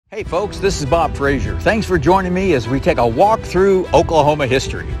Hey folks, this is Bob Frazier. Thanks for joining me as we take a walk through Oklahoma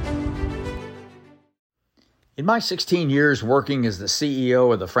history. In my 16 years working as the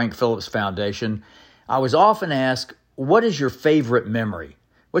CEO of the Frank Phillips Foundation, I was often asked, what is your favorite memory?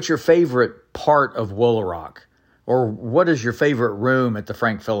 What's your favorite part of Woolaroc? Or what is your favorite room at the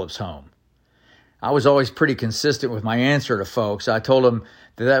Frank Phillips home? I was always pretty consistent with my answer to folks. I told them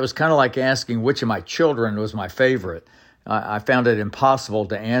that was kind of like asking which of my children was my favorite. I found it impossible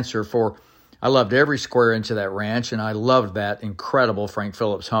to answer, for I loved every square inch of that ranch, and I loved that incredible Frank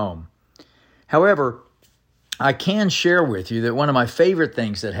Phillips home. However, I can share with you that one of my favorite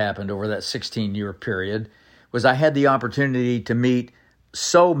things that happened over that 16-year period was I had the opportunity to meet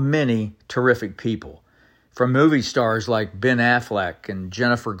so many terrific people, from movie stars like Ben Affleck and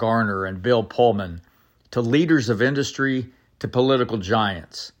Jennifer Garner and Bill Pullman, to leaders of industry, to political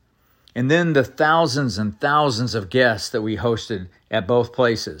giants. And then the thousands and thousands of guests that we hosted at both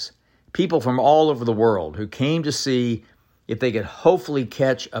places. People from all over the world who came to see if they could hopefully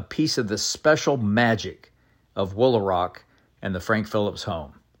catch a piece of the special magic of Woolaroc and the Frank Phillips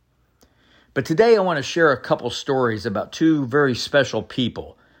home. But today I want to share a couple stories about two very special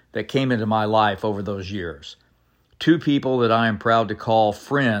people that came into my life over those years. Two people that I am proud to call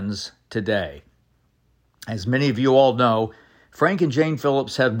friends today. As many of you all know, Frank and Jane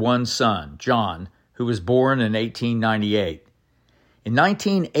Phillips had one son, John, who was born in 1898. In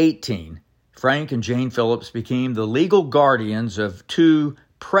 1918, Frank and Jane Phillips became the legal guardians of two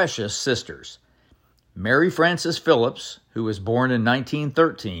precious sisters, Mary Frances Phillips, who was born in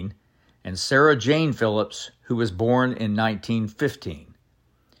 1913, and Sarah Jane Phillips, who was born in 1915.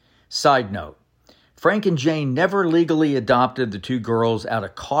 Side note, Frank and Jane never legally adopted the two girls out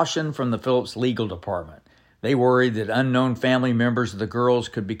of caution from the Phillips legal department. They worried that unknown family members of the girls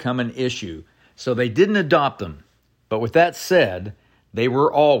could become an issue, so they didn't adopt them. But with that said, they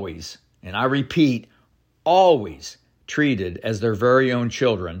were always, and I repeat, always treated as their very own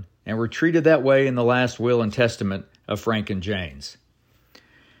children, and were treated that way in the last will and testament of Frank and Jane's.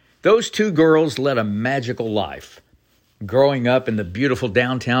 Those two girls led a magical life, growing up in the beautiful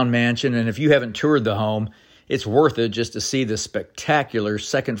downtown mansion, and if you haven't toured the home, it's worth it just to see the spectacular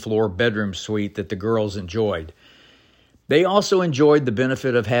second-floor bedroom suite that the girls enjoyed. They also enjoyed the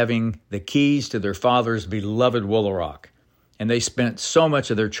benefit of having the keys to their father's beloved Woolaroc, and they spent so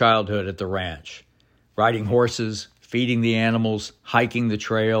much of their childhood at the ranch, riding horses, feeding the animals, hiking the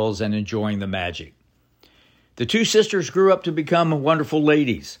trails, and enjoying the magic. The two sisters grew up to become wonderful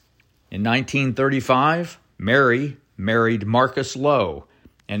ladies. In 1935, Mary married Marcus Lowe,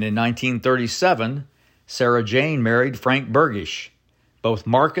 and in 1937, Sarah Jane married Frank Burgish. Both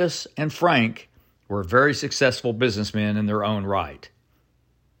Marcus and Frank were very successful businessmen in their own right.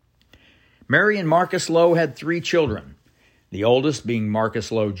 Mary and Marcus Lowe had 3 children, the oldest being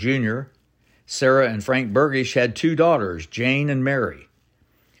Marcus Lowe Jr. Sarah and Frank Burgish had 2 daughters, Jane and Mary.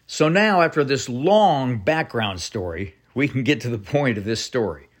 So now, after this long background story, we can get to the point of this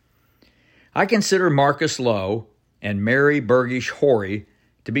story. I consider Marcus Lowe and Mary Burgish Horry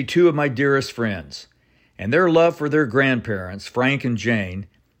to be 2 of my dearest friends. And their love for their grandparents, Frank and Jane,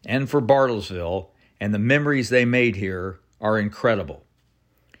 and for Bartlesville, and the memories they made here are incredible.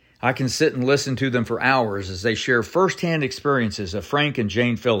 I can sit and listen to them for hours as they share firsthand experiences of Frank and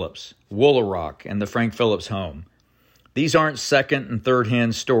Jane Phillips, Woolaroc, and the Frank Phillips home. These aren't second and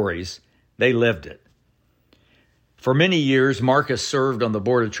third-hand stories. They lived it. For many years, Marcus served on the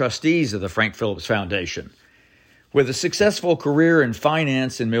board of trustees of the Frank Phillips Foundation. With a successful career in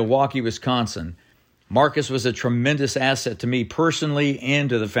finance in Milwaukee, Wisconsin, Marcus was a tremendous asset to me personally and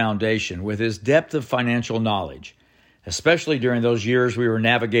to the foundation with his depth of financial knowledge, especially during those years we were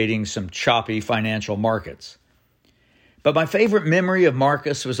navigating some choppy financial markets. But my favorite memory of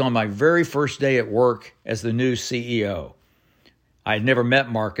Marcus was on my very first day at work as the new CEO. I had never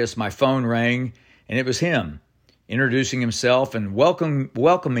met Marcus. My phone rang, and it was him, introducing himself and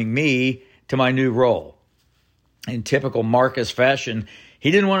welcoming me to my new role. In typical Marcus fashion, he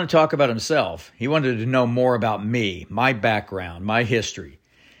didn't want to talk about himself. He wanted to know more about me, my background, my history.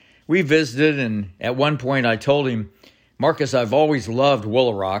 We visited, and at one point I told him, Marcus, I've always loved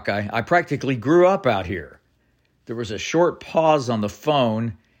Woolaroc. I practically grew up out here. There was a short pause on the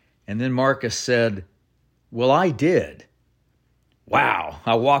phone, and then Marcus said, well, I did. Wow,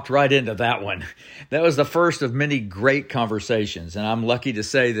 I walked right into that one. That was the first of many great conversations, and I'm lucky to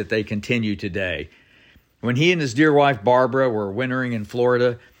say that they continue today. When he and his dear wife, Barbara, were wintering in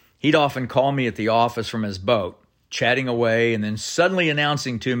Florida, he'd often call me at the office from his boat, chatting away, and then suddenly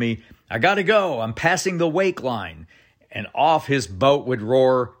announcing to me, I gotta go, I'm passing the wake line. And off his boat would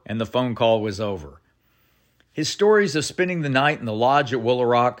roar, and the phone call was over. His stories of spending the night in the lodge at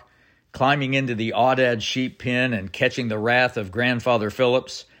Woolaroc, climbing into the aoudad sheep pen and catching the wrath of Grandfather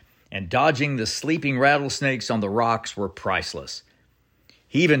Phillips, and dodging the sleeping rattlesnakes on the rocks were priceless.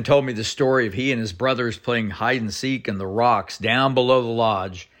 He even told me the story of he and his brothers playing hide-and-seek in the rocks down below the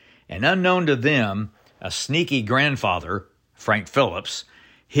lodge, and unknown to them, a sneaky grandfather, Frank Phillips,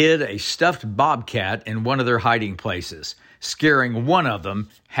 hid a stuffed bobcat in one of their hiding places, scaring one of them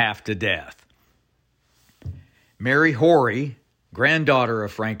half to death. Mary Horry, granddaughter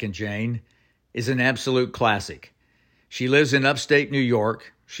of Frank and Jane, is an absolute classic. She lives in upstate New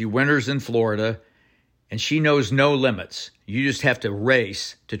York, she winters in Florida, and she knows no limits. You just have to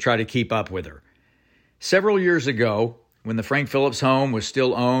race to try to keep up with her. Several years ago, when the Frank Phillips home was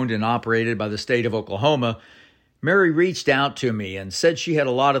still owned and operated by the state of Oklahoma, Mary reached out to me and said she had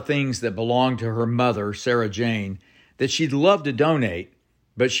a lot of things that belonged to her mother, Sarah Jane, that she'd love to donate,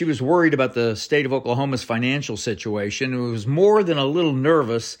 but she was worried about the state of Oklahoma's financial situation and was more than a little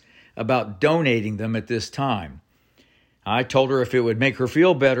nervous about donating them at this time. I told her if it would make her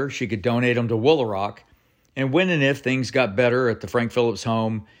feel better, she could donate them to Woolaroc, and when and if things got better at the Frank Phillips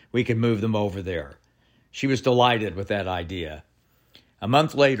home, we could move them over there. She was delighted with that idea. A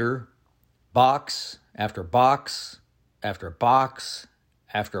month later, box after box after box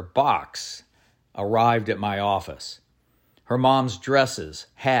after box arrived at my office. Her mom's dresses,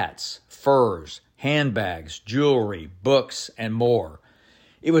 hats, furs, handbags, jewelry, books, and more.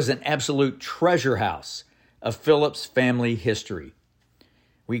 It was an absolute treasure house of Phillips family history.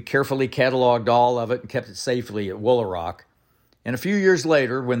 We carefully cataloged all of it and kept it safely at Woolaroc. And a few years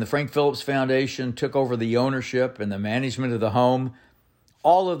later, when the Frank Phillips Foundation took over the ownership and the management of the home,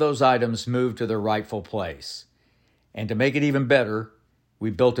 all of those items moved to their rightful place. And to make it even better, we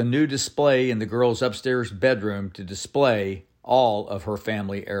built a new display in the girls' upstairs bedroom to display all of her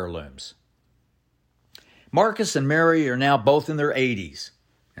family heirlooms. Marcus and Mary are now both in their 80s,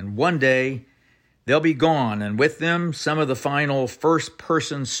 and one day they'll be gone, and with them some of the final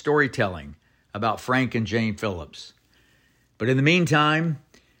first-person storytelling about Frank and Jane Phillips. But in the meantime,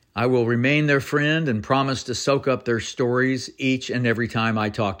 I will remain their friend and promise to soak up their stories each and every time I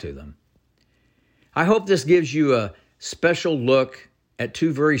talk to them. I hope this gives you a special look at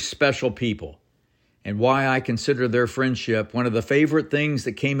two very special people and why I consider their friendship one of the favorite things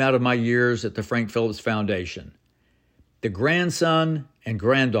that came out of my years at the Frank Phillips Foundation. The grandson and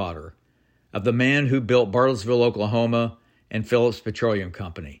granddaughter of the man who built Bartlesville, Oklahoma, and Phillips Petroleum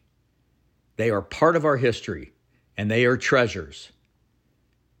Company. They are part of our history, and they are treasures.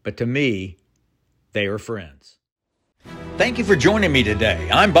 But to me, they are friends. Thank you for joining me today.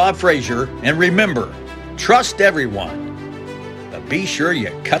 I'm Bob Frazier, and remember, trust everyone, but be sure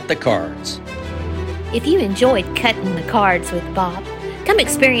you cut the cards. If you enjoyed cutting the cards with Bob, come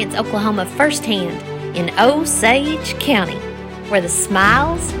experience Oklahoma firsthand in Osage County, where the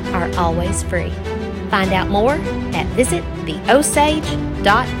smiles are always free. Find out more at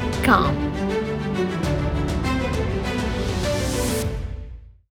visittheosage.com.